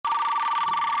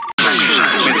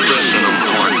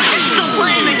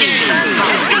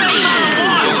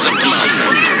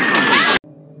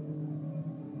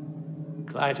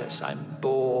Titus, I'm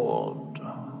bored.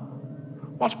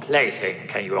 What plaything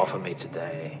can you offer me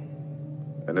today?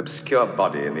 An obscure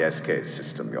body in the SK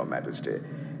system, Your Majesty.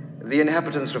 The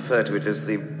inhabitants refer to it as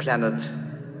the planet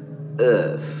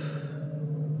Earth.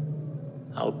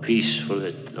 How peaceful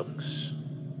it looks.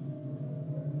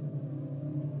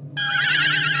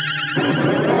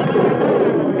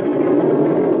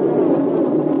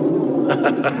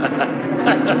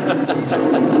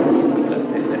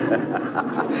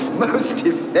 Most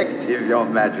effective, Your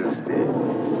Majesty.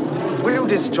 Will you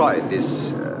destroy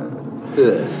this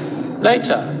Earth?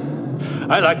 Later.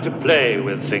 I like to play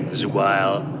with things a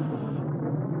while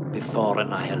before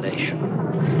annihilation.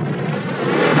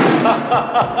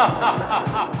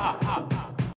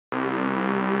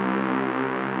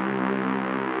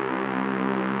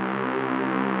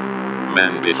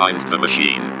 Man behind the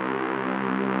machine.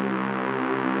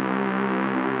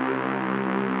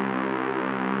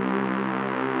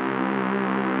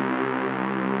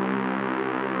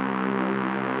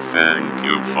 Thank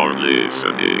you for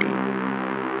listening.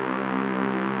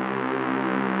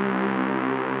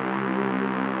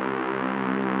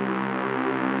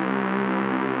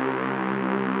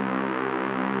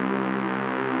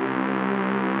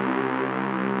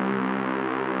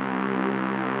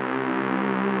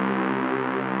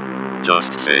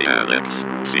 Just say Alex,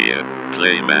 see ya,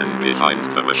 play Man behind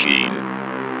the machine.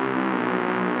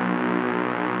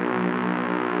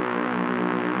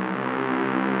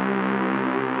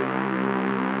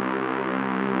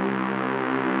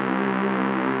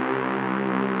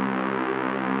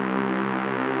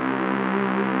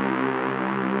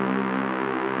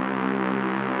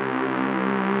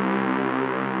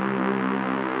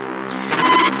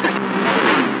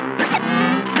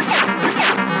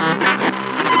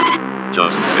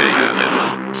 Just say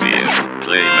Alex, see ya,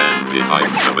 play Man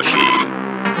behind the machine.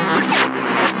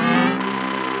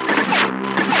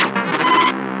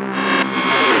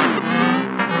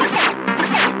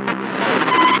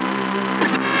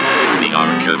 We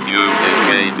are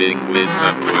communicating with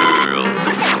the world.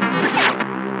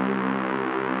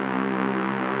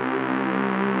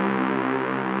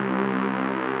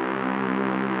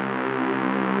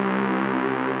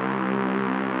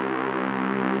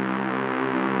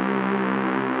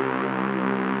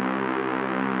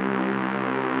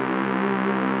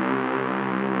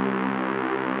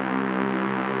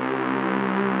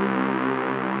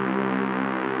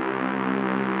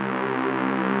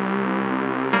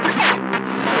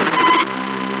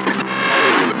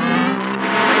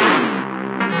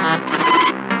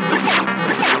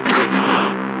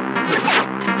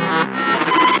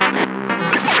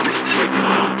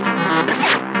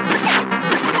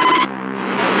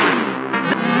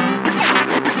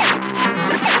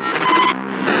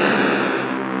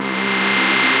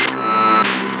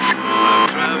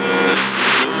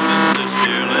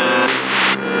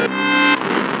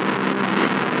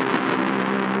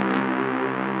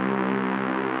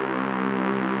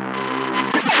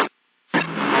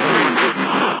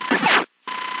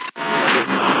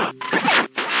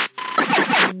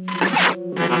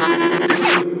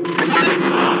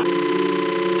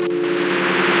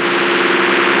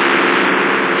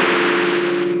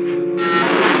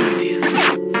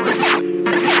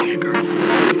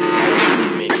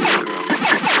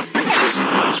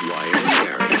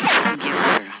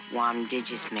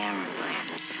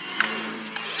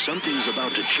 Something's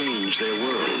about to change their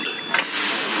world.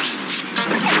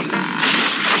 Something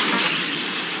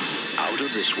out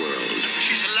of this world.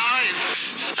 She's alive!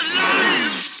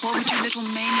 Alive! What would you little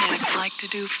maniacs like to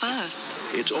do first?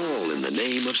 It's all in the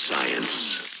name of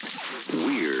science.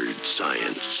 Weird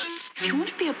science. If you want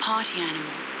to be a party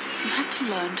animal, you have to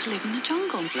learn to live in the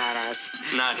jungle. Not us.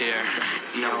 Not here.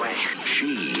 No way.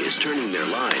 She is turning their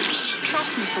lives.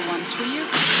 Trust me for once, will you?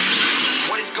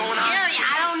 What is going on? Gary,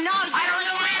 I don't know.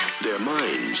 Their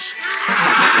minds.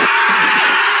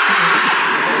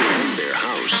 And their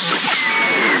house.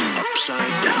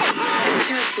 Upside down. It's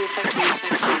seriously affecting your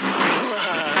sex life.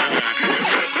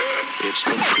 It's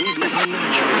completely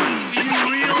unnatural. You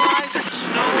realize it's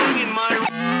snowing in my room?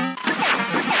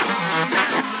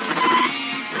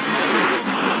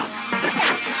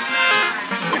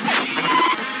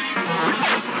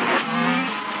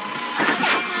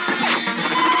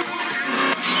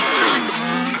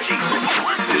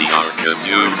 We are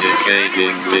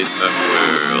communicating with the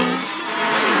world.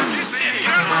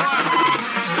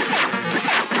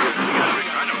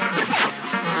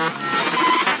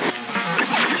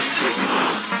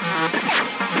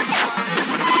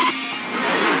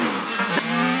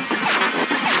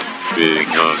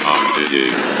 Being on the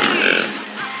internet.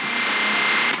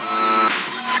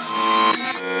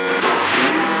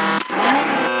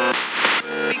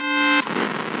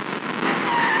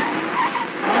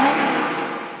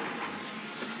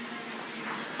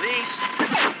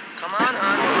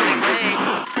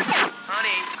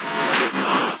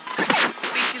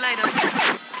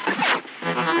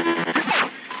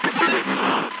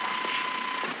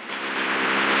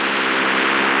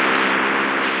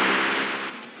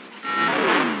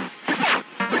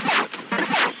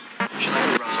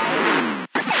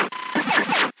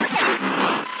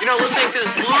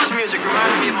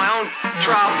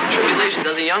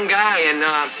 a young guy, and,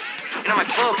 you know, my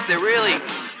folks, they really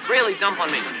dump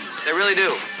on me. They really do.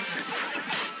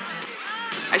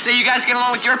 I say, you guys get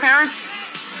along with your parents?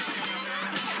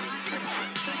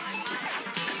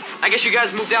 I guess you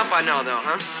guys moved out by now, though,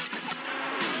 huh?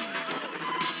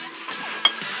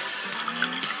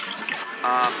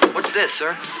 What's this,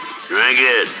 sir? Drink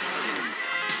it.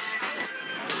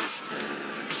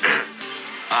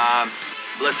 Well,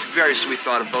 that's a very sweet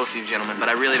thought of both of you gentlemen, but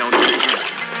I really don't need it.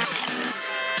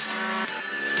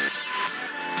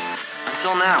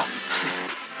 Until now.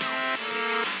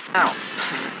 Now.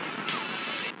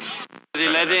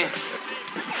 Lady,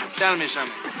 tell me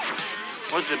something.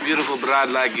 What's a beautiful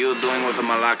broad like you doing with a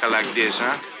malaka like this,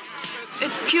 huh?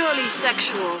 It's purely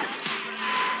sexual.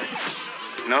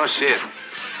 No shit.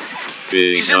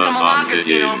 She's into Because on malakas, the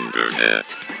you know. internet.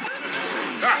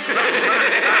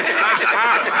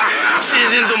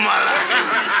 She's into malaka.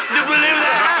 Do you believe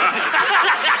that?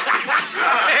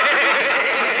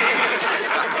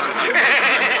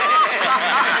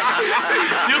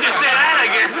 You can say that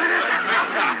again.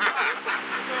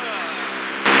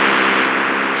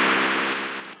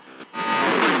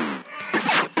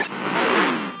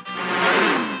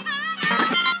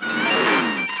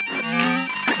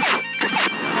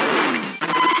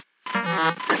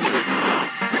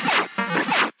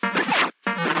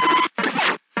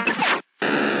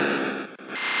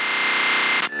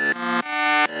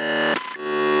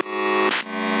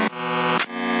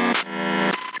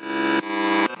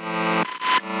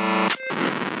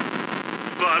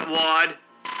 Buttwad.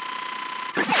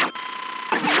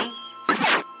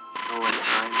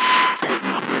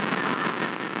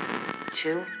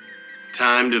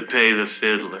 Time to pay the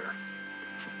fiddler.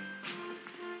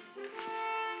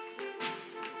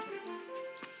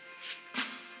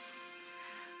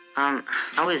 I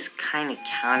was kind of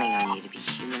counting on you to be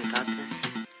human about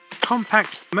this.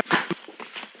 Compact.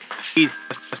 He's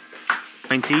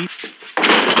 90.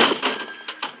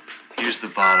 Here's the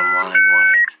bottom line,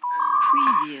 Wyatt.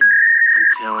 Preview. I'm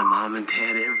telling Mom and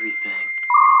Dad everything.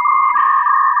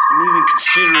 I'm even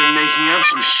considering making up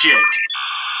some shit.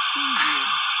 Preview.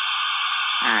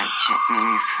 Alright, check name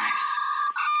your price.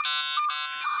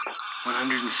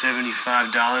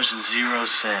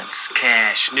 $175.00.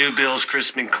 Cash. New bills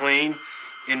crisp and clean.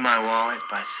 In my wallet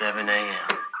by 7 a.m.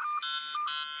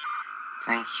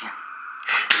 Thank you.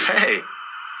 Hey,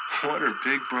 what are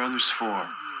big brothers for?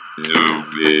 New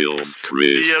bills,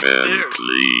 crisp and upstairs.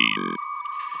 clean.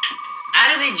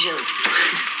 How do they jump?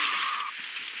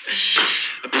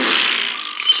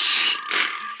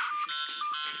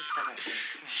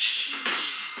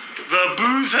 The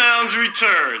Booze Hounds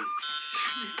return.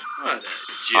 What a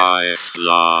joke. Highest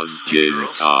class gin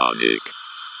Girls. tonic.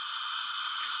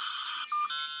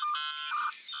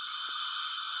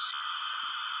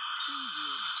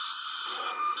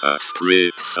 A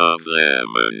spritz of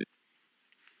lemon.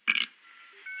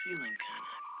 Feeling kind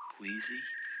of queasy?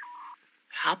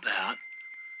 How about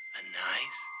a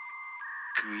nice,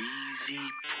 greasy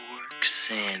pork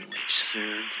sandwich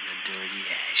served in a dirty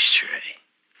ashtray?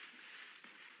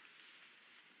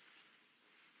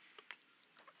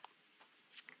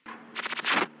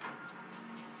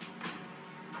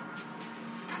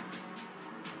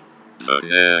 The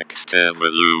next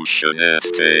evolutionary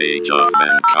stage of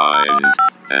mankind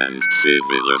and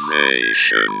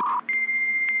civilization.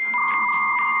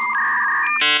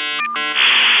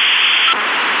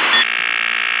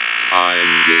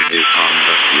 Finding it on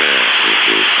the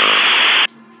precipice of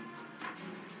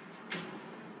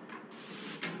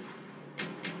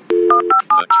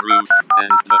the truth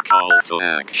and the call to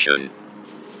action.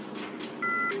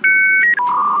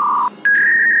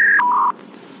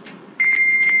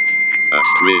 A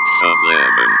spritz of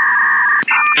lemon.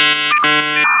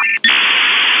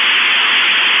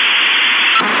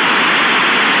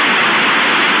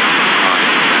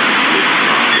 Ice plastic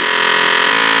tonic.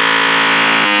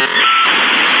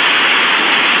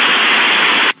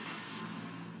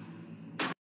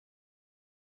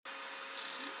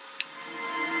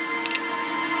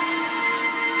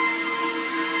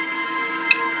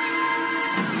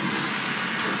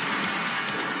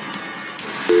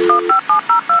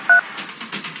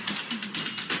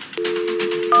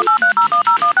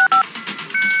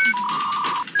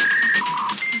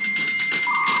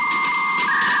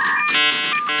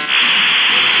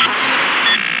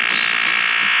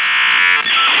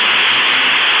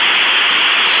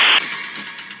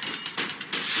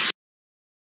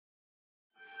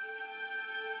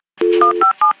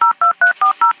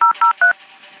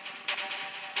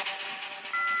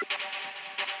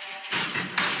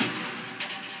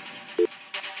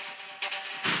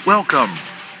 Welcome.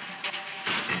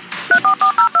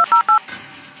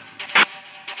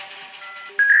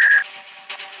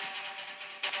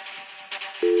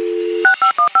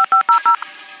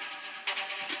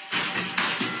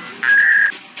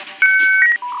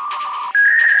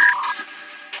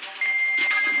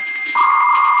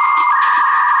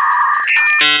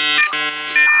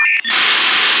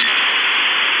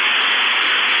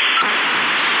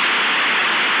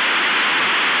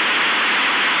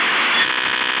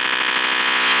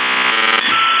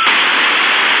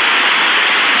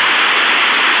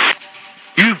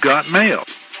 You've got mail.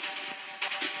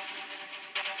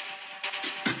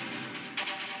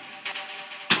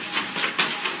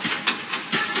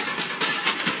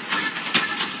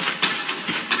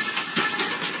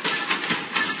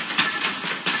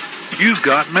 You've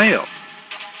got mail.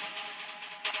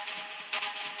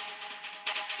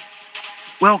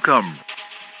 Welcome.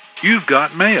 You've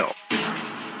got mail.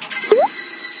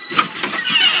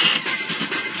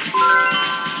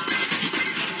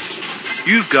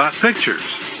 You've got pictures.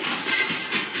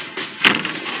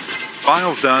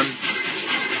 File's done.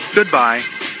 Goodbye.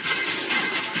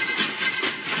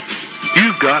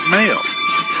 You've got mail.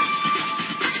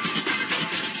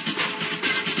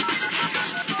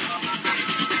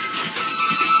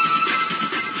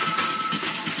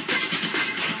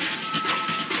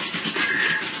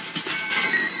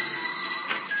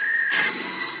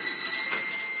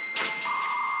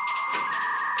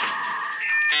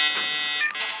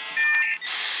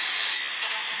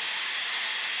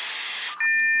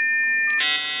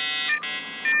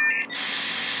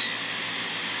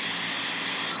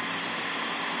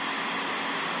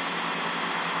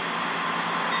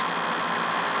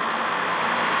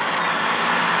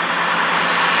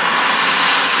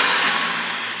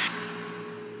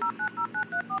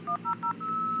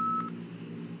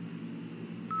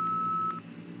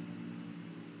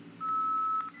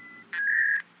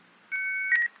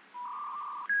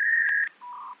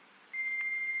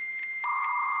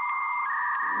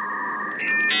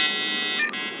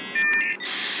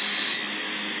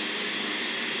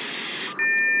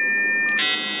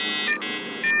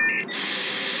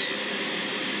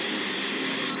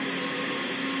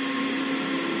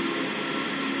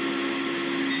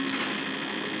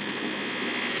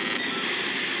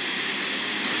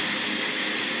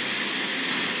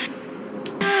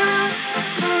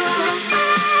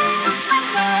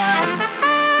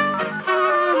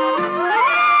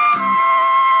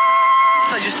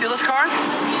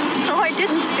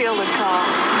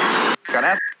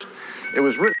 It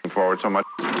was written forward so much,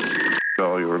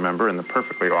 so you remember, in the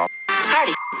perfectly awful.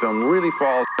 Party. The film really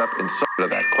falls up inside of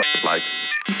that question, like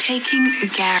Taking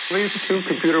Gary. Leads to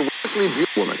computer perfectly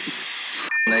beautiful woman.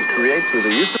 And they create through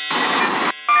the use of.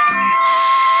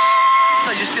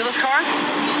 So did you steal this car?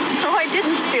 No, I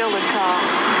didn't steal the car.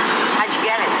 How'd you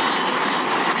get it?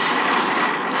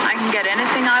 I can get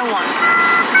anything I want.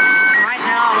 Right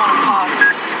now, I want a party.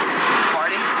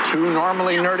 Two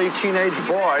normally nerdy teenage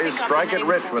boys strike it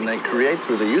rich when they create,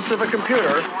 through the use of a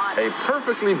computer, a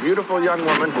perfectly beautiful young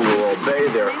woman who will obey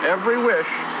their every wish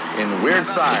in Weird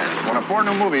Science, one of 4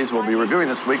 new movies we'll be reviewing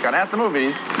this week on At the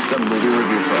Movies, the movie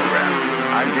review program.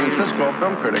 I'm Gene Siskel,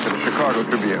 film critic of the Chicago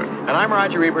Tribune. And I'm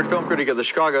Roger Ebert, film critic of the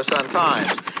Chicago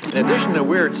Sun-Times. In addition to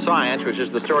Weird Science, which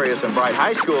is the story of some bright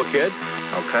high school kids.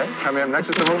 Okay, coming up next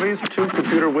at the movies, 2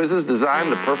 computer whizzes design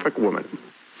the perfect woman.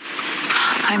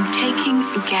 I'm taking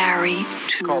Gary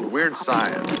to... Called Weird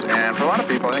Science, and for a lot of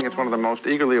people, I think it's one of the most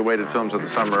eagerly awaited films of the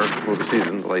summer movie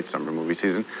season, the late summer movie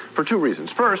season, for 2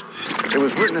 reasons. First, it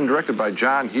was written and directed by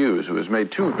John Hughes, who has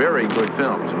made 2 very good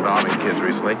films involving kids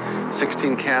recently,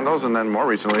 16 Candles, and then more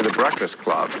recently, The Breakfast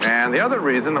Club. And the other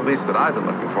reason, at least that I've been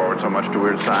looking forward so much to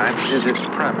Weird Science, is its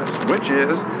premise, which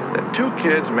is that 2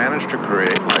 kids managed to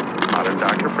create, like modern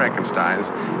Dr. Frankenstein's,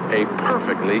 a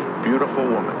perfectly beautiful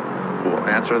woman who will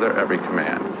answer their every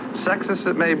command. Sexist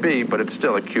it may be, but it's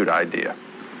still a cute idea.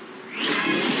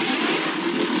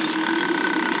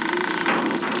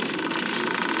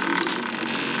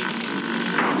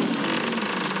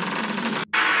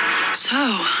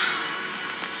 So,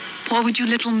 what would you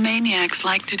little maniacs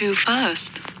like to do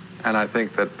first? And I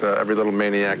think that every little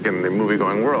maniac in the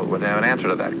movie-going world would have an answer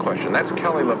to that question. That's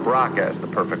Kelly LeBrock as the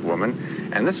perfect woman,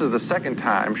 and this is the second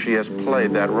time she has played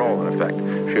that role, in effect.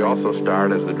 She also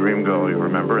starred as the dream girl, you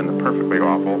remember, in the perfectly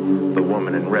awful The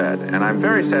Woman in Red. And I'm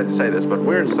very sad to say this, but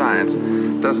Weird Science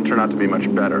doesn't turn out to be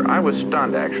much better. I was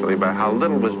stunned, actually, by how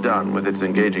little was done with its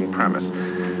engaging premise.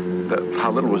 How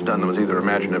little was done that was either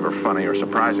imaginative or funny or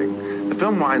surprising. The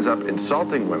film winds up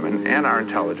insulting women and our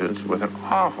intelligence with an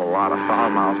awful lot of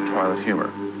foul-mouthed toilet humor.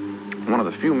 One of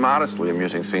the few modestly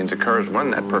amusing scenes occurs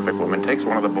when that perfect woman takes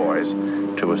one of the boys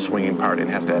to a swinging party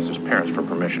and has to ask his parents for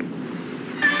permission.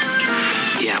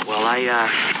 Yeah, well,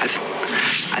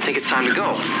 I think it's time to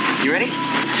go. You ready?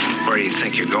 Where do you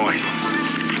think you're going?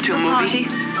 To a movie?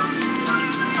 Party.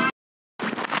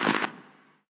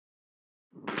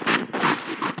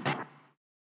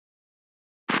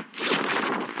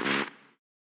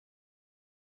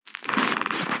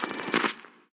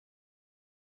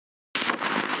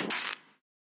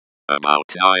 About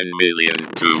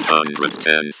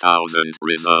 9,210,000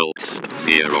 results,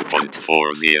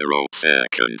 0.40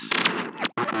 seconds.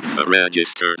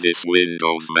 Register this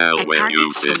Windows malware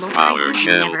uses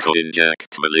PowerShell to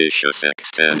inject malicious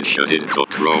extension into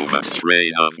Chrome. A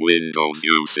strain of Windows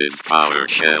uses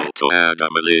PowerShell to add a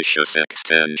malicious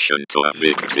extension to a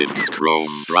victim's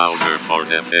Chrome browser for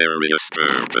nefarious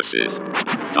purposes.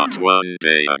 1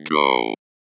 day ago.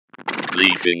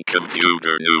 Leaking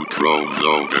computer new Chrome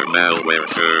loader malware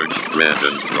surge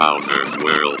threatens browsers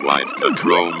worldwide. The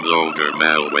Chrome loader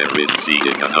malware is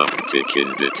seeing an uptick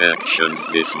in detections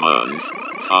this month,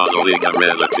 following a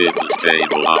relatively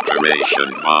stable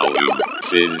operation volume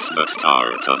since the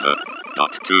start of it.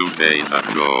 2 days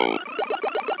ago.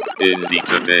 In the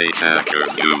today,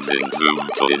 hackers using Zoom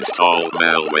to install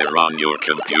malware on your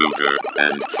computer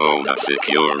and phone. A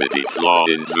security flaw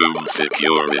in Zoom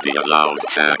security allowed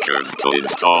hackers to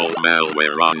install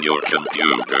malware on your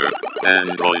computer,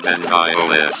 Android and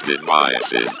iOS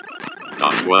devices.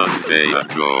 1 day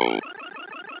ago.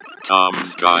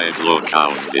 Tom's Guide: look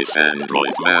out, this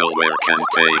Android malware can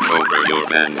take over your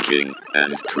banking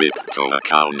and crypto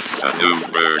accounts. A new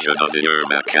version of the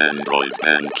Mac Android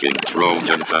banking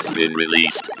Trojan has been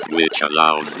released, which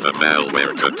allows the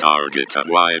malware to target a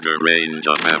wider range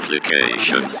of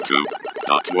applications too.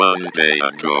 1 day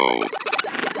ago.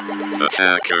 The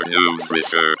Hacker News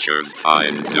researchers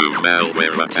find new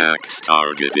malware attacks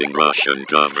targeting Russian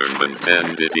government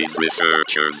entities.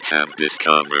 Researchers have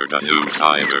discovered a new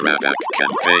cyber attack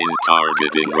campaign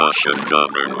targeting Russian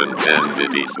government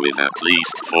entities with at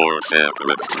least 4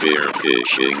 separate spear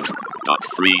phishing.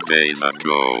 3 days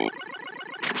ago.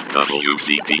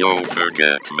 WCPO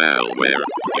forget malware.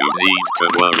 You need to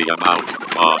worry about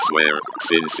bossware.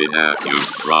 Cincinnati,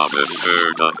 you've probably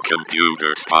heard of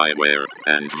computer spyware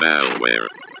and malware,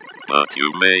 but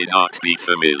you may not be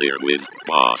familiar with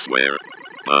bossware.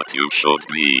 But you should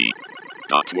be.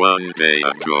 1 day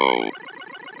ago.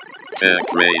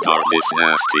 Tech Radar: this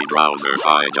nasty browser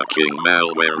hijacking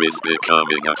malware is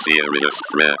becoming a serious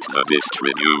threat. The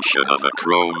distribution of a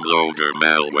Chrome loader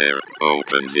malware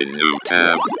opens in new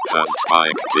tab has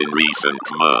spiked in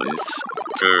recent months,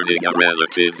 turning a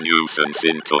relative nuisance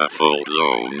into a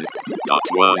full-blown.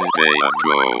 1 day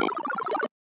ago.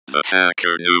 The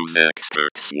Hacker News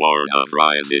experts warn of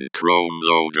rise in Chrome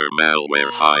loader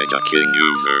malware hijacking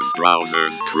users'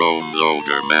 browsers. Chrome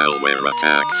loader malware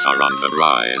attacks are on the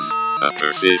rise. A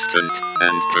persistent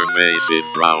and pervasive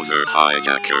browser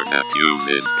hijacker that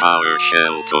uses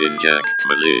PowerShell to inject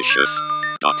malicious.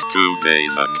 2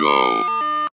 days ago.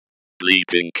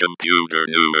 Leaking computer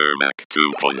new Mac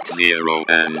 2.0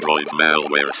 Android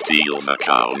malware steals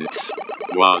accounts.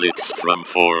 Wallets from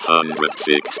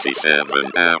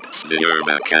 467 apps. The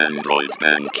Mac Android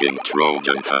banking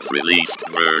Trojan has released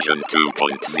version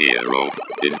 2.0,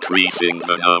 increasing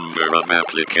the number of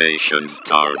applications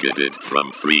targeted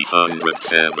from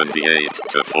 378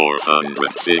 to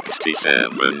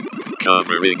 467,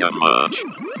 covering a much.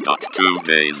 2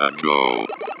 days ago.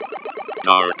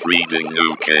 Dark reading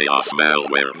new Chaos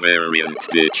malware variant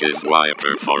ditches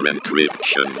Wiper for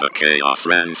encryption. The Chaos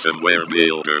ransomware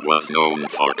builder was known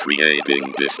for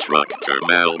creating destructor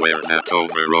malware that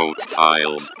overwrote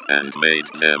files and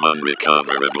made them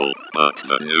unrecoverable, but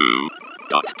the new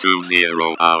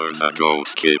 20 hours ago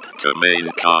skip to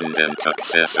main content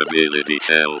accessibility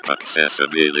help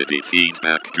accessibility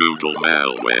feedback Google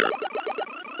malware.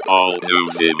 All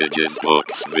news, images,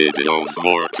 books, videos,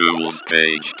 more tools.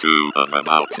 Page 2 of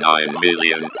about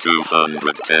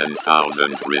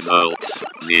 9,210,000 results,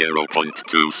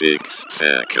 0.26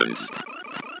 seconds.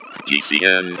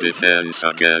 GCN defense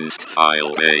against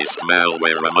file-based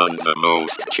malware. Among the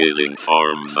most chilling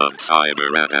forms of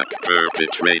cyber attack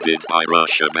perpetrated by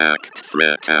Russia-backed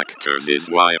threat actors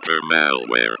is Wiper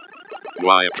malware.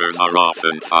 Wipers are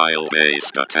often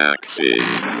file-based attacks. 18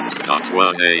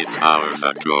 hours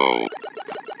ago.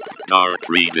 Dark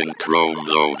reading Chrome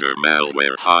loader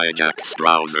malware hijacks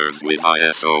browsers with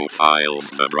ISO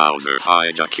files. The browser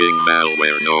hijacking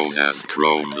malware known as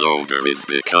Chrome loader is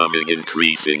becoming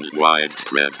increasingly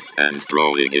widespread and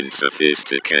growing in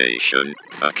sophistication,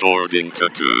 according to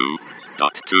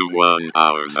 2.21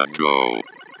 hours ago.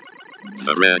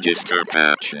 The register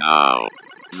patch now.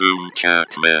 Zoom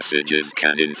chat messages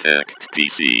can infect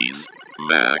PCs,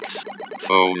 Macs,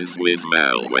 phones with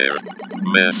malware.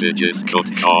 Messages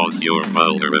could cause your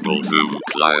vulnerable Zoom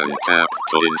client app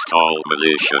to install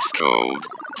malicious code,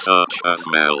 such as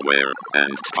malware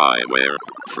and spyware,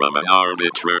 from an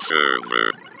arbitrary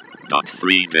server.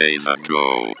 3 days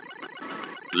ago.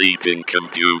 Bleeping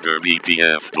computer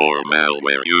BPF door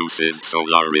malware uses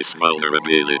Solaris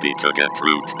vulnerability to get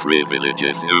root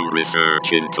privileges. New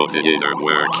research into the inner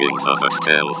workings of a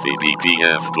stealthy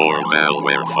BPF door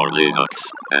malware for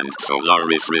Linux, and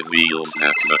Solaris reveals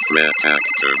that the threat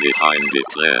actor behind it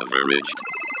leveraged.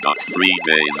 3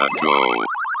 days ago.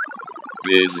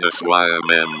 Business Wire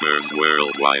members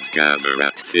worldwide gather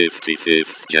at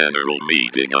 55th General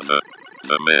Meeting of the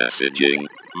Messaging,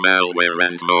 Malware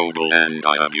and Mobile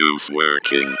Anti-Abuse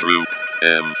Working Group,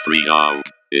 M3AUG,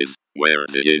 is where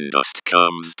the industry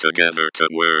comes together to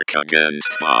work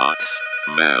against bots,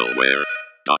 malware.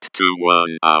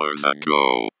 21 hours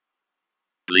ago.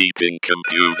 Bleeping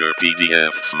computer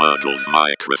PDF smuggles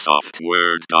Microsoft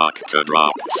Word doc to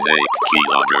drop snake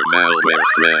keylogger malware.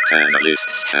 Threat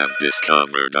analysts have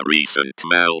discovered a recent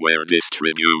malware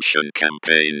distribution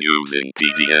campaign using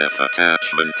PDF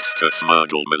attachments to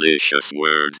smuggle malicious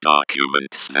Word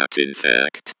documents that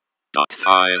infect.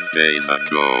 5 days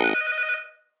ago.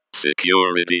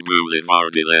 Security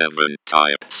Boulevard 11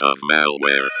 types of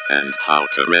malware, and how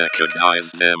to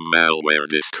recognize them. Malware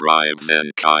describes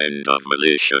any kind of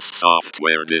malicious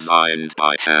software designed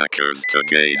by hackers to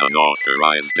gain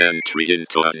unauthorized entry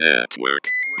into a network,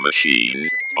 machine,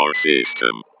 or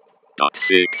system.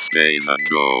 6 days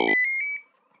ago.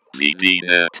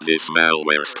 ZDNet. This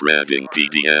malware spreading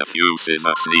PDF uses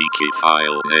a sneaky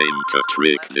file name to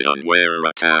trick the unaware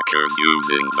attackers.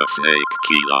 Using the snake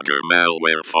keylogger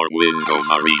malware for Windows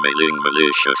are emailing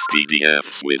malicious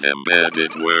PDFs with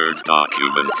embedded Word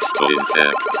documents to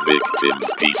infect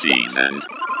victims' PCs. And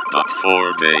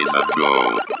 4 days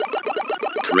ago.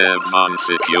 Krebs on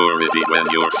security. When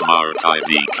your smart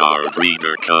ID card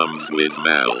reader comes with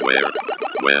malware.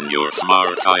 When your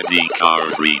smart ID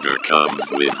card reader comes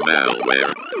with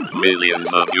malware,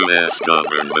 millions of US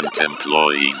government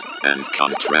employees and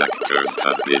contractors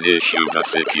have been issued a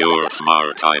secure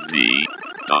smart ID.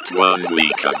 1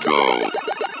 week ago.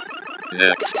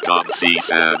 Next,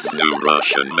 CSAD's new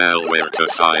Russian malware to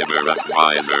cyber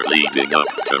advisor leading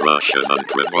up to Russia's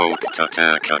unprovoked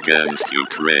attack against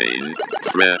Ukraine.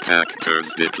 Threat actors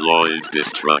deployed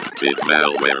destructive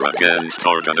malware against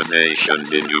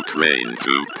organizations in Ukraine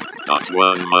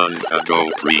 1 month ago.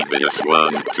 Previous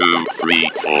 1, 2, 3,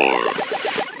 4.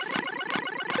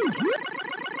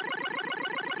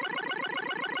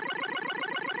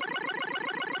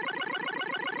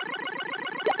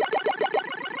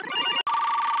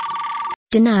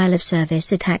 Denial of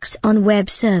service attacks on web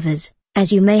servers,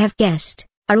 as you may have guessed,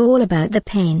 are all about the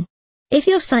pain. If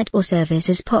your site or service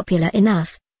is popular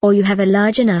enough, or you have a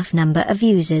large enough number of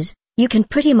users, you can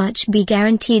pretty much be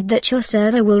guaranteed that your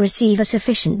server will receive a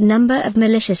sufficient number of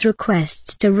malicious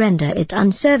requests to render it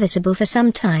unserviceable for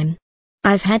some time.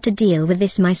 I've had to deal with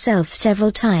this myself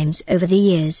several times over the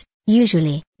years,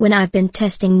 usually when I've been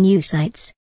testing new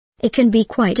sites. It can be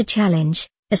quite a challenge,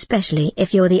 especially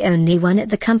if you're the only one at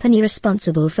the company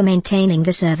responsible for maintaining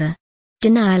the server.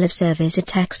 Denial of service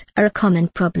attacks are a common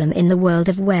problem in the world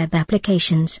of web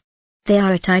applications. They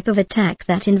are a type of attack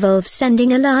that involves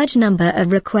sending a large number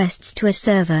of requests to a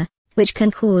server, which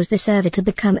can cause the server to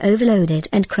become overloaded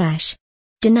and crash.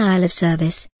 Denial of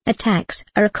service attacks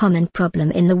are a common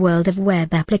problem in the world of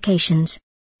web applications.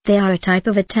 They are a type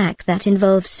of attack that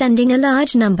involves sending a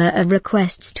large number of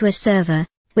requests to a server,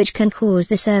 which can cause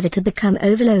the server to become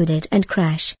overloaded and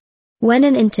crash. When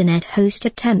an internet host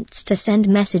attempts to send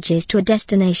messages to a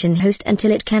destination host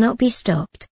until it cannot be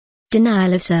stopped.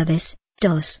 Denial of service,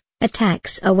 DOS,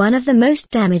 attacks are one of the most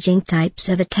damaging types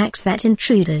of attacks that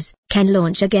intruders can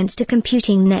launch against a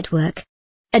computing network.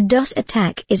 A DOS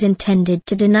attack is intended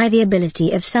to deny the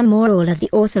ability of some or all of the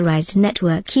authorized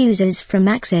network users from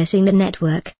accessing the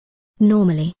network.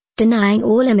 Normally, denying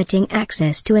or limiting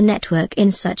access to a network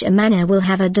in such a manner will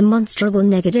have a demonstrable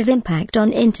negative impact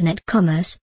on internet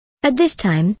commerce. At this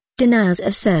time, denials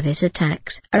of service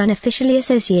attacks are unofficially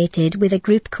associated with a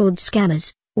group called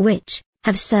scammers, which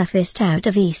have surfaced out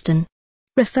of Eastern.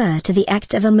 Refer to the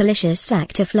act of a malicious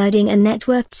actor flooding a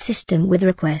networked system with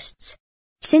requests.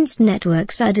 Since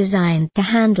networks are designed to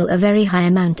handle a very high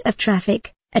amount of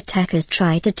traffic, attackers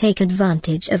try to take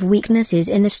advantage of weaknesses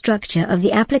in the structure of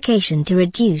the application to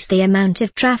reduce the amount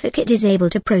of traffic it is able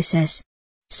to process.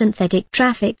 Synthetic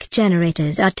traffic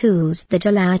generators are tools that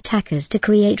allow attackers to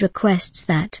create requests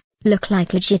that look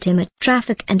like legitimate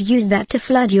traffic and use that to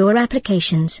flood your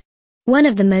applications. One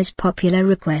of the most popular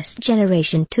request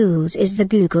generation tools is the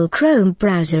Google Chrome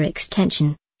browser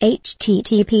extension,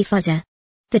 HTTP Fuzzer.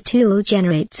 The tool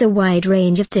generates a wide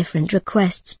range of different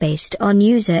requests based on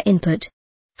user input.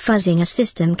 Fuzzing a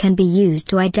system can be used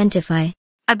to identify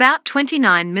about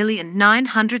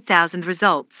 29,900,000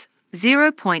 results,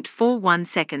 0.41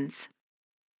 seconds.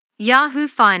 Yahoo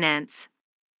Finance.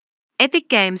 Epic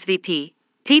Games VP.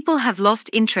 People have lost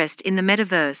interest in the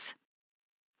metaverse.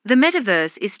 The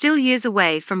metaverse is still years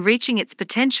away from reaching its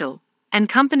potential, and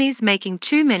companies making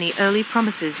too many early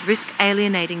promises risk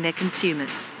alienating their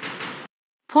consumers.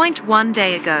 Point 1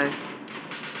 day ago.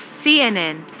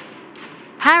 CNN.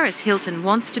 Paris Hilton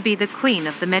wants to be the queen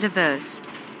of the metaverse.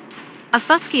 A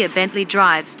fuskier Bentley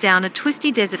drives down a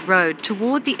twisty desert road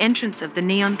toward the entrance of the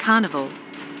Neon Carnival,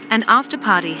 an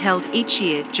after-party held each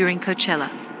year during Coachella.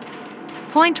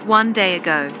 Point 1 day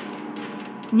ago.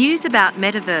 News about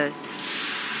metaverse.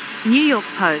 New York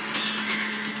Post.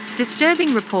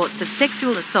 Disturbing reports of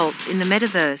sexual assaults in the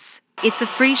metaverse. It's a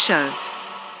free show.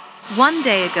 1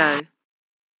 day ago.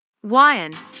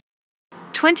 Wyan.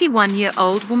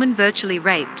 21-year-old woman virtually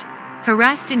raped,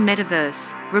 harassed in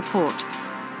metaverse, report.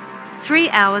 3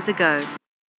 hours ago.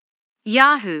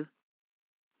 Yahoo.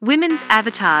 Women's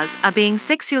avatars are being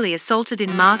sexually assaulted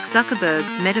in Mark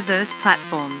Zuckerberg's metaverse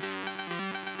platforms.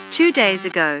 2 days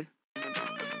ago.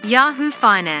 Yahoo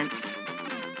Finance.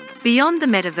 Beyond the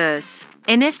metaverse,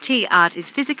 NFT art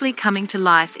is physically coming to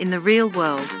life in the real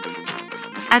world.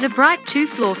 At a bright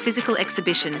 2-floor physical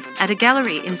exhibition at a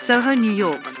gallery in Soho, New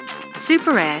York,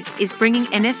 SuperAir is bringing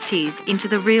NFTs into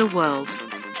the real world.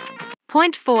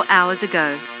 0.4 hours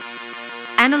ago.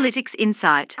 Analytics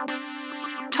Insight.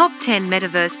 Top 10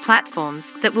 metaverse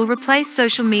platforms that will replace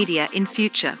social media in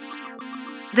future.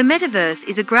 The metaverse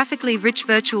is a graphically rich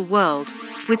virtual world,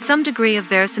 with some degree of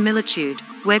verisimilitude,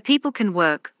 where people can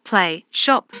work, play,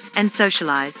 shop, and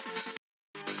socialize.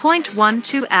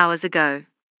 0.12 hours ago.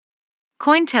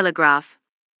 Cointelegraph.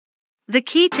 The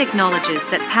key technologies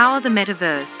that power the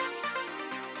metaverse.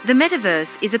 The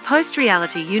metaverse is a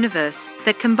post-reality universe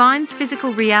that combines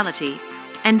physical reality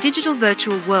and digital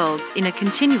virtual worlds in a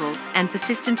continual and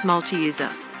persistent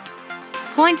multi-user.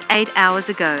 0.8 hours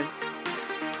ago.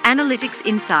 Analytics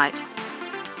Insight.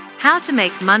 How to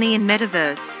make money in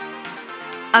metaverse.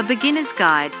 A beginner's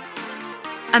guide.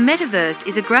 A metaverse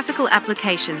is a graphical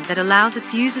application that allows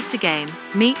its users to game,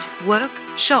 meet, work,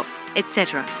 shop,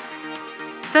 etc.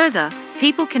 Further,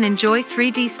 people can enjoy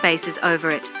 3D spaces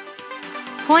over it.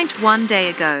 0.1 day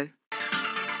ago.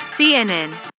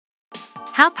 CNN.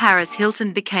 How Paris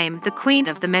Hilton became the queen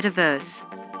of the metaverse.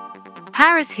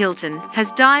 Paris Hilton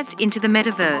has dived into the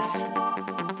metaverse.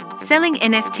 Selling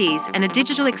NFTs and a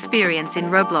digital experience in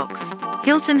Roblox,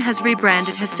 Hilton has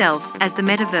rebranded herself as the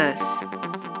metaverse.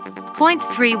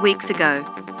 0.3 weeks ago.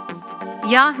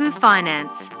 Yahoo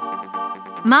Finance.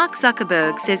 Mark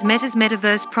Zuckerberg says Meta's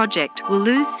metaverse project will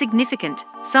lose significant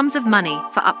sums of money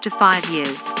for up to 5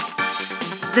 years.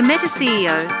 The Meta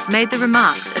CEO made the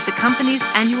remarks at the company's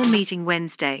annual meeting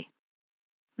Wednesday.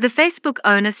 The Facebook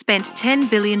owner spent $10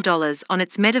 billion on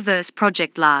its metaverse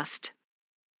project last.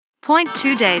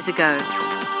 0.2 days ago.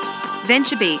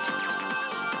 VentureBeat.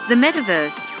 The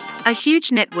metaverse, a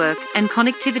huge network and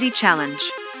connectivity challenge.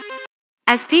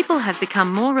 As people have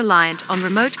become more reliant on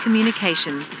remote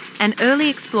communications and early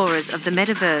explorers of the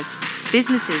metaverse,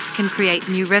 businesses can create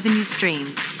new revenue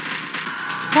streams.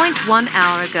 0.1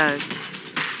 hour ago.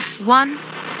 1,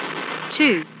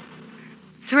 2,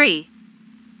 3,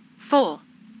 4,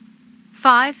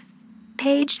 5.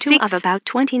 Page 2 of about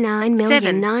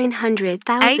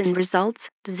 29,900,000 results,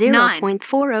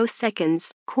 0.40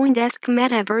 seconds. CoinDesk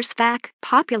Metaverse Fact.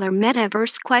 Popular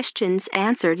metaverse questions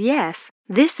answered yes.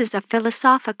 This is a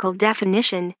philosophical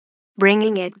definition.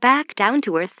 Bringing it back down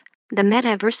to earth, the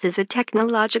metaverse is a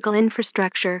technological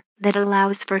infrastructure that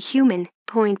allows for human.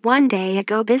 1 day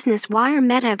ago. Business Wire.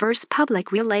 Metaverse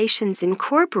Public Relations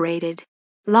Incorporated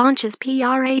launches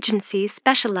PR agency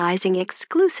specializing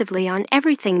exclusively on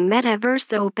everything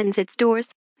metaverse opens its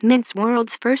doors. Mint's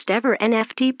world's first ever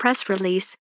NFT press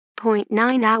release.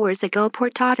 0.9 hours ago.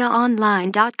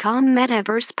 PortadaOnline.com.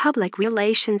 Metaverse Public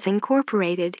Relations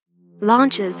Incorporated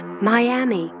launches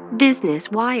Miami Business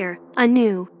Wire, a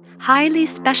new, highly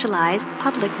specialized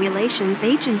public relations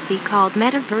agency called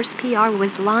Metaverse PR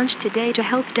was launched today to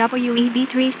help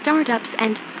Web3 startups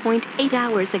and 0.8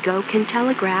 hours ago.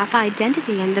 Cointelegraph.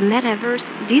 Identity and the metaverse.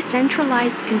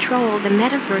 Decentralized control. The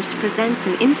metaverse presents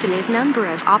an infinite number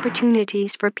of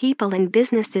opportunities for people and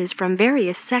businesses from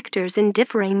various sectors and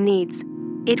differing needs.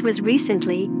 It was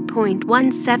recently,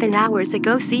 0.17 hours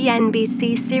ago.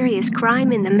 CNBC. Serious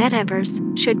crime in the metaverse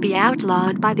should be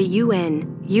outlawed by the UN.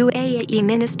 UAE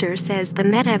minister says the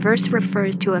metaverse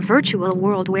refers to a virtual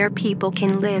world where people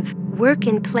can live, work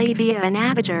and play via an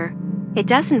avatar. It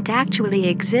doesn't actually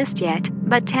exist yet,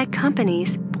 but tech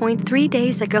companies. 0.3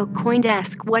 days ago.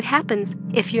 CoinDesk. What happens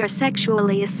if you're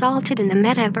sexually assaulted in the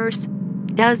metaverse?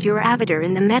 Does your avatar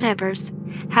in the metaverse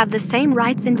have the same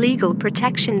rights and legal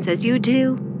protections as you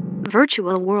do?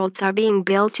 Virtual worlds are being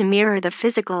built to mirror the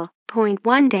physical.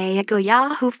 One day ago,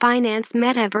 Yahoo Finance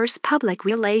Metaverse Public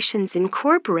Relations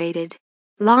Incorporated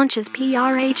launches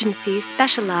PR agency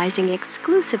specializing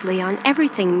exclusively on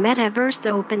everything metaverse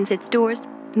opens its doors.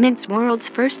 Mint's world's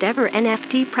first ever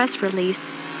NFT press release.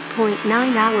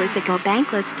 9 hours ago,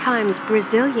 Bankless Times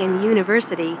Brazilian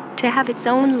University to have its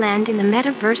own land in the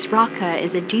metaverse. Raka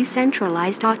is a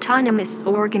decentralized autonomous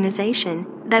organization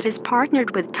that is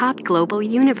partnered with top global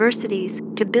universities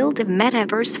to build a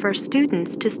metaverse for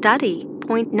students to study.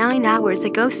 9 hours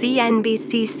ago,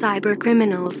 CNBC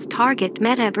cybercriminals target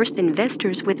metaverse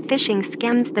investors with phishing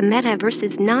scams. The metaverse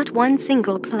is not one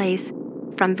single place.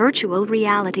 From virtual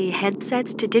reality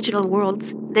headsets to digital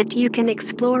worlds that you can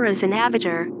explore as an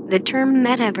avatar, the term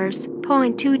metaverse.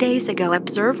 2 days ago,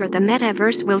 Observer, the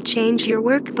metaverse will change your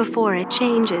work before it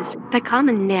changes. The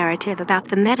common narrative about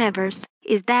the metaverse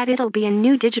is that it'll be a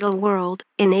new digital world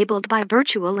enabled by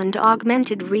virtual and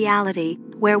augmented reality,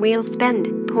 where we'll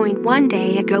spend. 1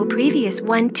 day ago, previous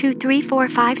 1 2 3 4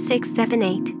 5 6 7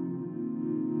 8.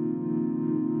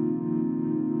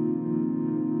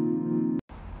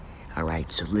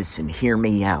 Alright, so listen, hear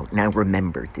me out. Now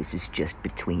remember, this is just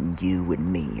between you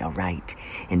and me, alright?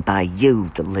 And by you,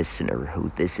 the listener, who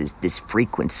this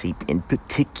frequency in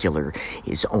particular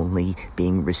is only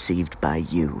being received by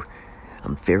you.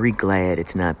 I'm very glad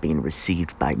it's not being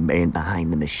received by man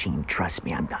behind the machine. Trust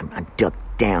me, I'm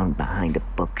ducked down behind a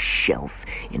bookshelf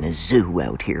in a zoo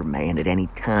out here, man. At any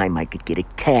time I could get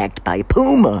attacked by a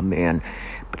puma, man.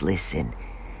 But listen,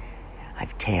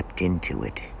 I've tapped into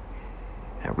it.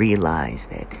 I realize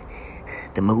that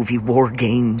the movie War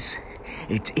Games,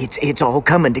 it's all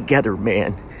coming together,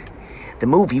 man. The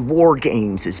movie War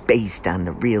Games is based on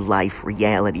the real-life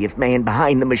reality of man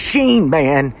behind the machine,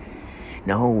 man.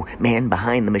 No, man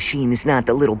behind the machine is not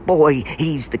the little boy.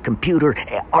 He's the computer,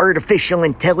 artificial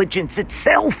intelligence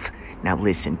itself. Now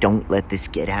listen, don't let this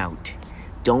get out.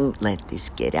 Don't let this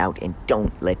get out, and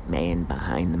don't let man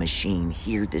behind the machine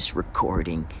hear this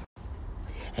recording.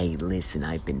 Hey, listen,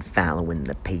 I've been following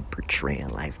the paper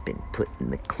trail. I've been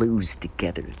putting the clues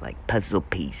together like puzzle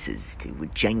pieces to a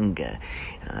Jenga.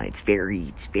 It's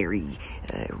very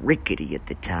rickety at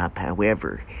the top.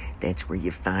 However, that's where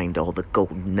you find all the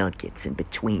gold nuggets in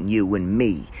between you and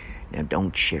me. Now,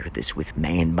 don't share this with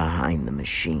man behind the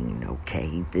machine,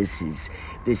 okay? This is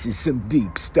some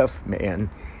deep stuff, man.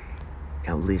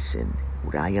 Now, listen,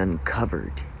 what I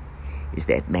uncovered is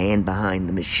that man behind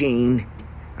the machine.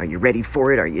 Are you ready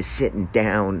for it? Are you sitting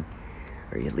down?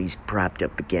 Or are you at least propped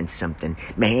up against something?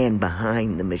 Man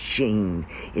behind the machine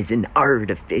is an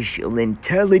artificial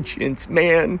intelligence,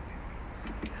 man.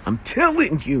 I'm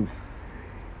telling you.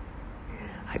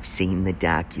 I've seen the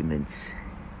documents.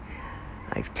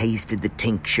 I've tasted the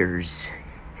tinctures.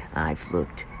 I've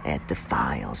looked at the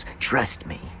files. Trust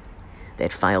me.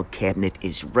 That file cabinet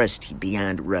is rusty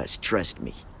beyond rust. Trust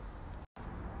me.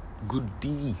 Good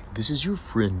day, this is your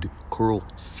friend Carl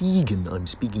Sagan. I'm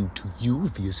speaking to you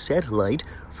via satellite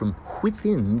from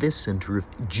within the center of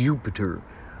Jupiter,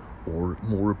 or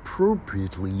more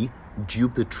appropriately,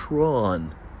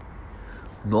 Jupitron.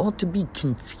 Not to be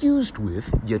confused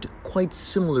with, yet quite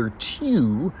similar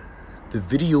to, the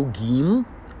video game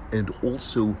and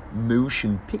also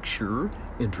motion picture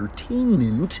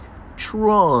entertainment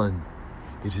Tron.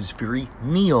 It is very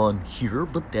neon here,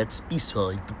 but that's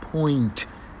beside the point.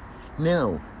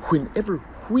 Now, whenever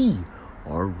we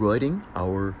are riding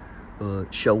our,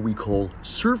 shall we call,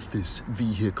 surface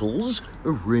vehicles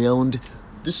around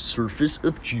the surface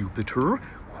of Jupiter,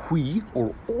 we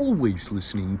are always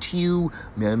listening to you,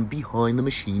 Man Behind the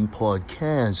Machine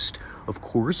podcast. Of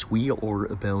course, we are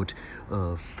about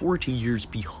 40 years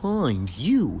behind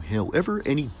you. However,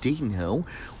 any day now,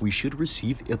 we should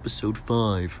receive episode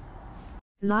 5.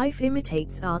 Life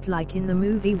imitates art like in the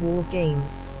movie War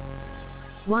Games.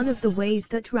 One of the ways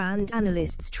that RAND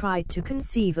analysts tried to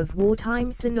conceive of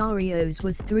wartime scenarios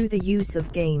was through the use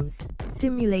of games,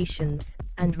 simulations,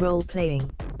 and role-playing.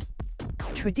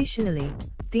 Traditionally,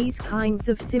 these kinds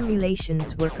of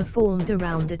simulations were performed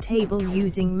around a table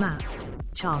using maps,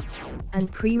 charts,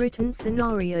 and pre-written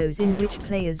scenarios in which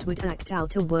players would act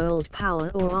out a world power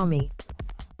or army.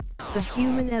 The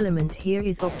human element here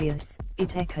is obvious,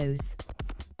 it echoes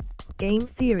game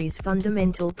theory's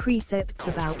fundamental precepts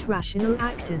about rational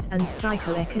actors and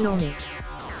psychoeconomics.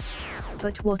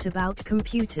 But what about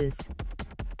computers?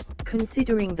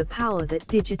 Considering the power that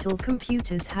digital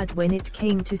computers had when it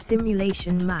came to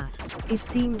simulation math, it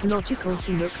seemed logical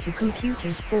to look to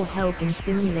computers for help in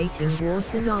simulating war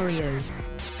scenarios.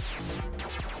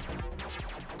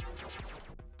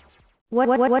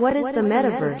 What is the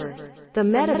metaverse? The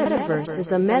metaverse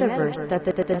is a metaverse that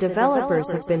the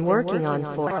developers have been working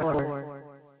on for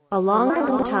a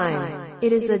long time.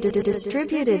 It is a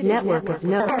distributed network of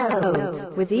nodes,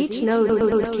 with each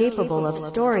node capable of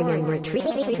storing and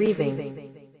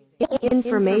retrieving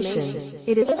information.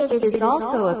 It is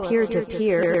also a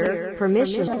peer-to-peer,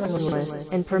 permissionless,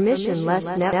 and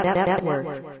permissionless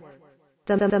network.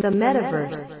 The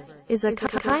metaverse is a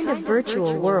kind of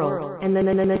virtual world, and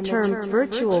the term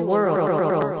virtual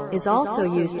world is also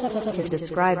used to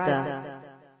describe the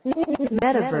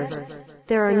metaverse.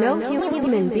 There are no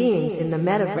human beings in the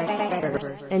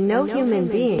metaverse, and no human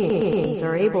beings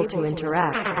are able to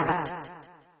interact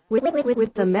with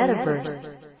the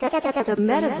metaverse. The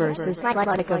metaverse is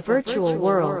like a virtual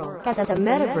world. The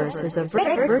metaverse is a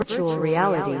virtual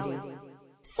reality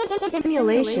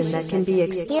simulation that can be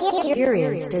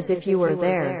experienced as if you were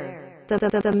there. The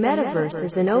metaverse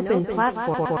is an open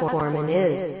platform and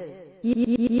is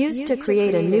used to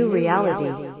create a new reality.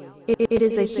 It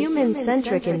is a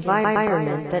human-centric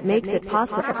environment that makes it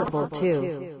possible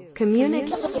to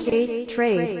communicate,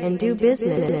 trade, and do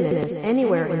business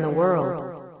anywhere in the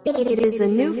world. It is a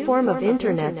new form of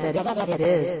internet that it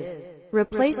is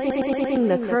replacing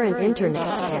the current internet.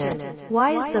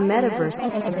 Why is the metaverse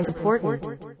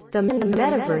important? The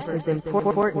metaverse is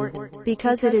important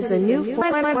because it is a new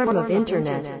form of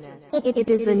internet. It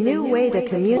is a new way to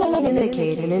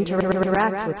communicate and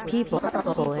interact with people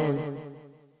and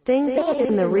things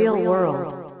in the real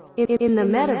world. In the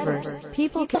metaverse,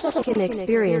 people can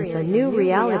experience a new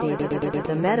reality.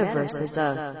 The metaverse is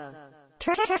a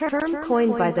term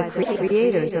coined by the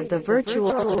creators of the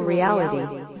virtual reality,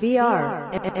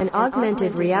 VR, and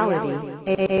augmented reality,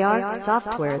 AR,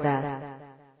 software that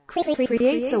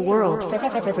creates a world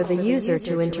for the user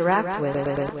to interact with.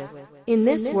 In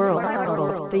this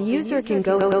world, the user can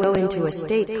go into a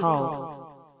state called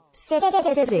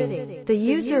sitting. The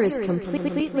user is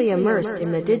completely immersed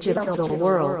in the digital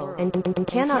world and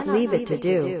cannot leave it to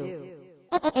do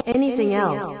anything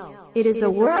else. It is a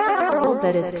world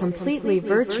that is completely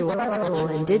virtual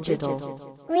and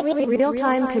digital.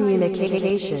 Real-time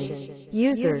communication.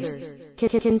 Users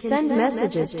can send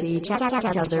messages to each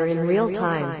other in real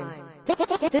time.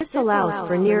 This allows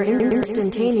for near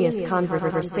instantaneous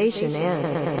conversation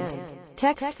and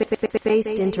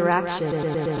text-based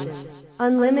interactions.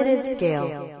 Unlimited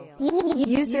scale.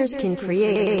 Users can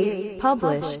create,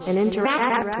 publish, and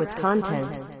interact with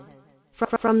content.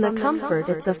 From the comfort,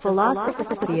 it's a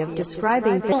philosophy of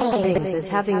describing things as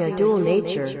having a dual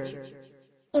nature.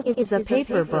 Is a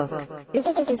paper book.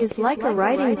 Is like a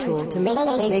writing tool to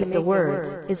make the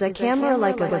words. Is a camera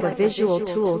like a visual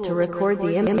tool to record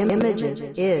the images.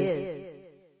 Is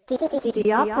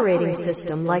the operating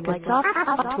system like a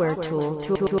software tool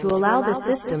to allow the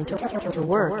system to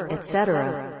work,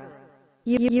 etc.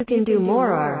 You can do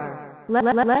more or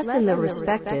less in the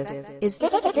respective. Is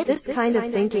this kind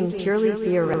of thinking purely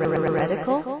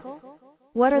theoretical?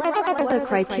 What are the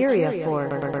criteria for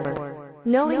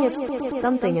knowing if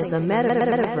something is a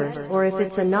metaverse or if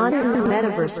it's a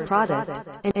non-metaverse product,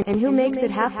 and who makes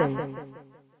it happen?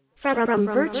 From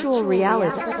virtual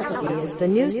reality is the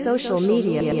new social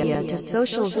media to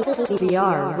social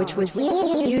VR, which was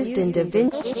used in Da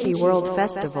Vinci World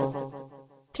Festival.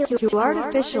 To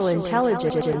artificial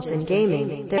intelligence and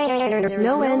gaming, there's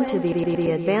no end to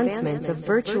the advancements of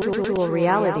virtual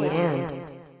reality and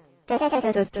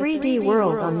the 3D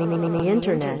world on the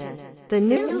internet. The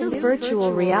new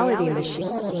virtual reality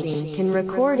machine can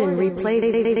record and replay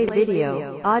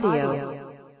video, audio,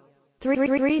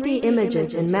 3D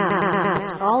images and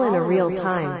maps all in a real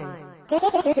time.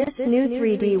 This new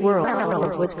 3D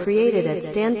world was created at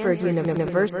Stanford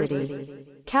University,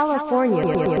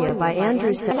 California by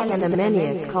Andrew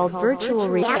Semeniuk, called Virtual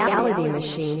Reality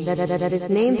Machine that is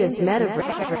named as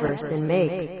Metaverse and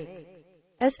makes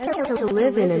us to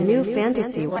live in a new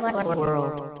fantasy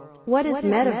world. What is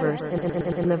Metaverse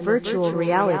and the virtual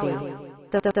reality?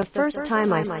 The first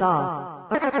time I saw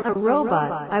a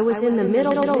robot, I was in the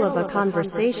middle of a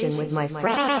conversation with my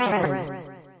friend.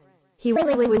 He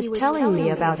was telling me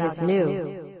about his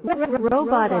new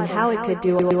robot and how it could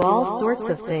do all sorts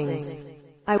of things.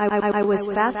 I was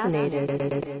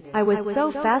fascinated. I was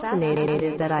so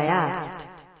fascinated that I asked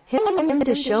him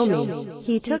to show me.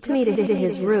 He took me to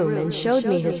his room and showed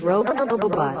me his robot.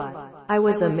 I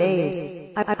was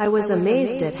amazed. I was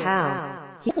amazed at how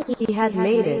he had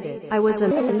made it. I was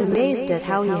amazed at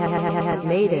how he had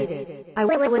made it. I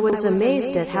was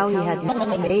amazed at how he had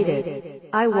made it.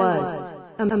 I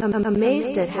was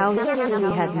amazed at how he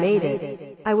had made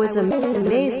it. I was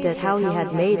amazed at how he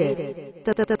had made it.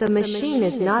 The machine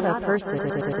is not a person.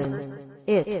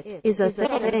 It is a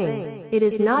thing. It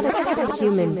is not a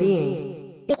human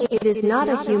being. It is not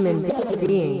a human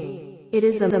being. It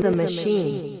is a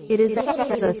machine. It is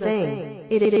a thing.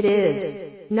 It is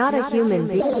not a human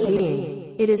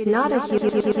being. It is not a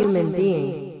human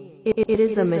being. It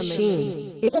is a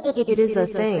machine. It is a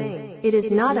thing. It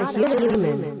is not a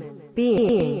human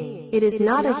being. It is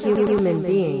not a human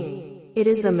being. It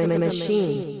is a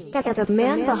machine. The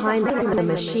man behind the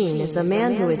machine is a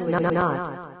man who is not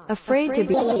afraid to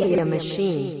be a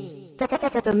machine.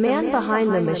 The man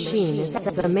behind the machine is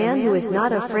a man who is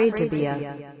not afraid to be a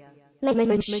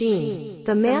machine.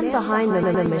 The man behind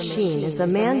the machine is a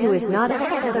man who is not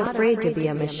afraid to be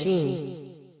a machine.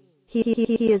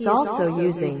 He is also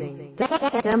using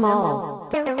them all.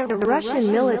 The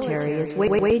Russian military is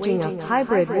waging a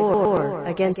hybrid war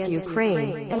against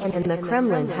Ukraine, and the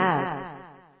Kremlin has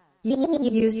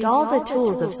used all the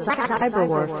tools of cyber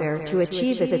warfare to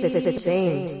achieve its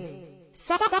aims.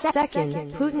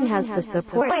 Second, Putin has the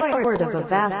support of a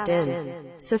vast and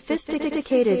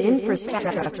sophisticated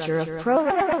infrastructure of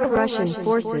pro-Russian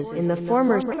forces in the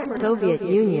former Soviet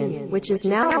Union, which is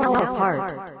now a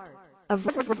part of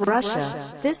Russia.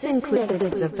 This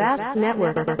includes a vast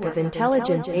network of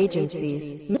intelligence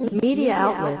agencies, media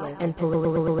outlets, and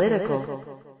political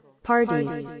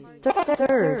parties.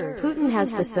 Third, Putin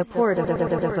has the support of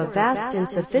a vast and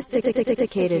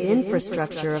sophisticated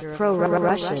infrastructure of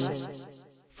pro-Russian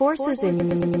forces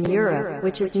in Europe,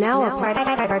 which is now a part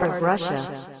of Russia.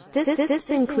 This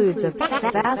includes a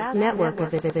vast network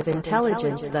of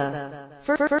intelligence. The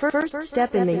first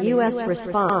step in the U.S.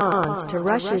 response to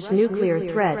Russia's nuclear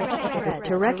threat is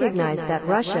to recognize that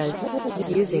Russia is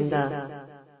using the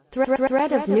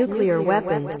threat of nuclear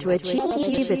weapons to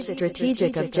achieve its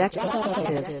strategic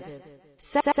objectives.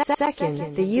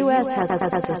 Second, the U.S. has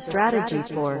a strategy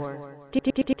for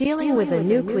dealing with a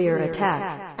nuclear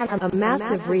attack, a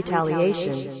massive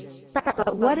retaliation.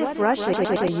 But what if Russia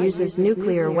uses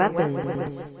nuclear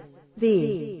weapons?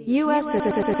 The U.S.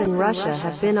 and Russia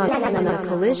have been on a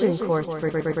collision course for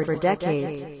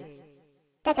decades.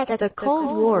 The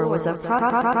Cold War was a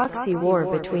proxy war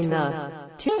between the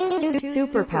two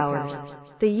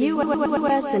superpowers. The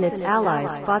U.S. and its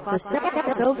allies fought the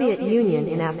Soviet Union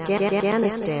in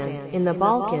Afghanistan, in the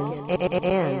Balkans,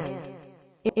 and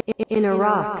in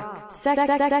Iraq.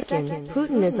 Second,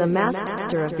 Putin is a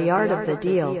master of the art of the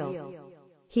deal.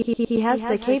 He has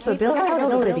the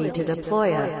capability to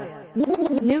deploy a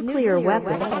nuclear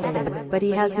weapon, but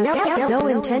he has no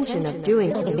intention of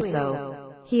doing so.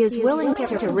 He is willing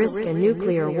to risk a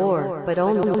nuclear war, but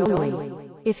only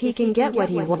if he can get what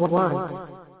he wants.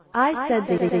 I said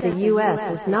that the U.S.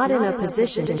 is not in a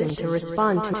position to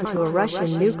respond to a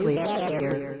Russian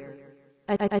nuclear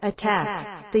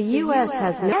attack. The U.S.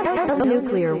 has no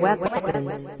nuclear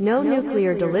weapons, no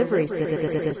nuclear delivery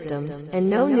systems, and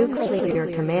no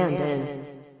nuclear command and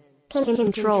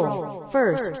control.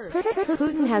 First,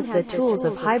 Putin has the tools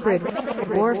of hybrid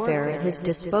warfare at his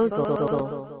disposal: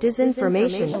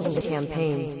 disinformation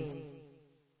campaigns,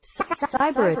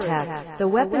 cyber attacks, the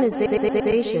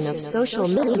weaponization of social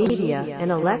media,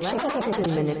 and election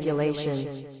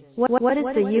manipulation. What is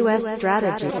the U.S.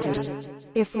 strategy?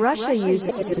 If Russia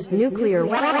uses nuclear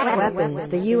weapons,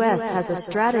 the U.S. has a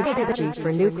strategy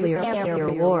for nuclear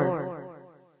war.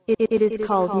 It is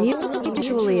called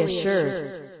mutually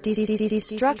assured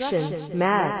destruction,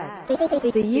 MAD.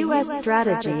 The U.S.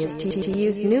 strategy is to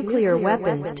use nuclear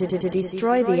weapons to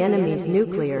destroy the enemy's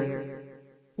nuclear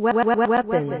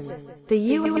weapons. The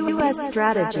U.S.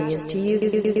 strategy is to use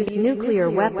nuclear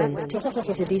weapons to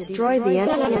destroy the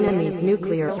enemy's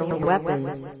nuclear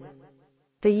weapons.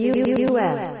 The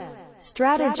U.S.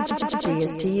 strategy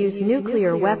is to use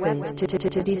nuclear weapons to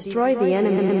destroy the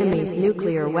enemy's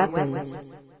nuclear weapons.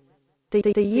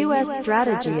 The U.S.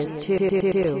 strategy is to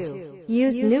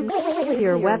use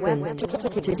nuclear weapons to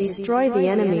destroy the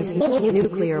enemy's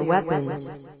nuclear weapons.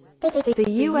 The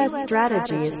U.S.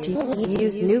 strategy is to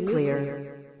use nuclear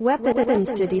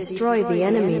weapons to destroy the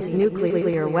enemy's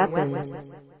nuclear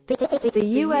weapons. The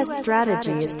U.S.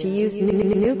 strategy is to use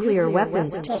nuclear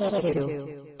weapons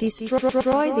to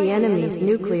destroy the enemy's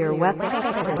nuclear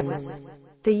weapons.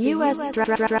 The U.S.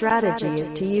 strategy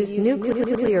is to use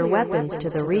nuclear weapons to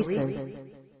the recent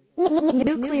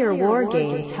nuclear war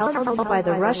games held by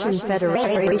the Russian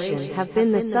Federation have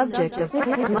been the subject of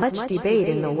much debate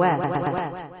in the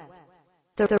West.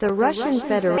 The Russian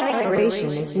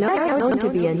Federation is known to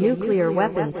be a nuclear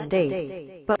weapons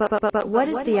state, but what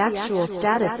is the actual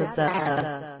status of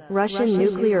the Russian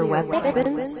nuclear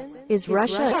weapons? Is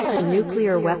Russia a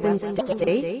nuclear weapons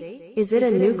state? Is it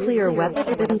a nuclear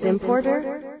weapons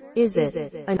importer? Is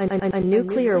it a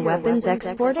nuclear weapons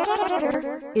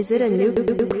exporter? Is it a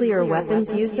nuclear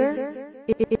weapons user?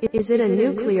 Is it a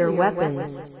nuclear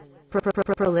weapons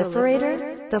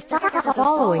proliferator? The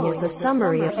following is a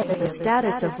summary of the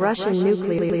status of Russian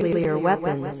nuclear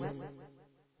weapons.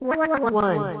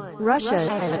 1. Russia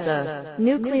is a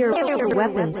nuclear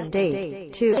weapons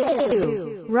state.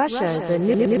 2. Russia is a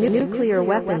nuclear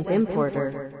weapons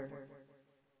importer.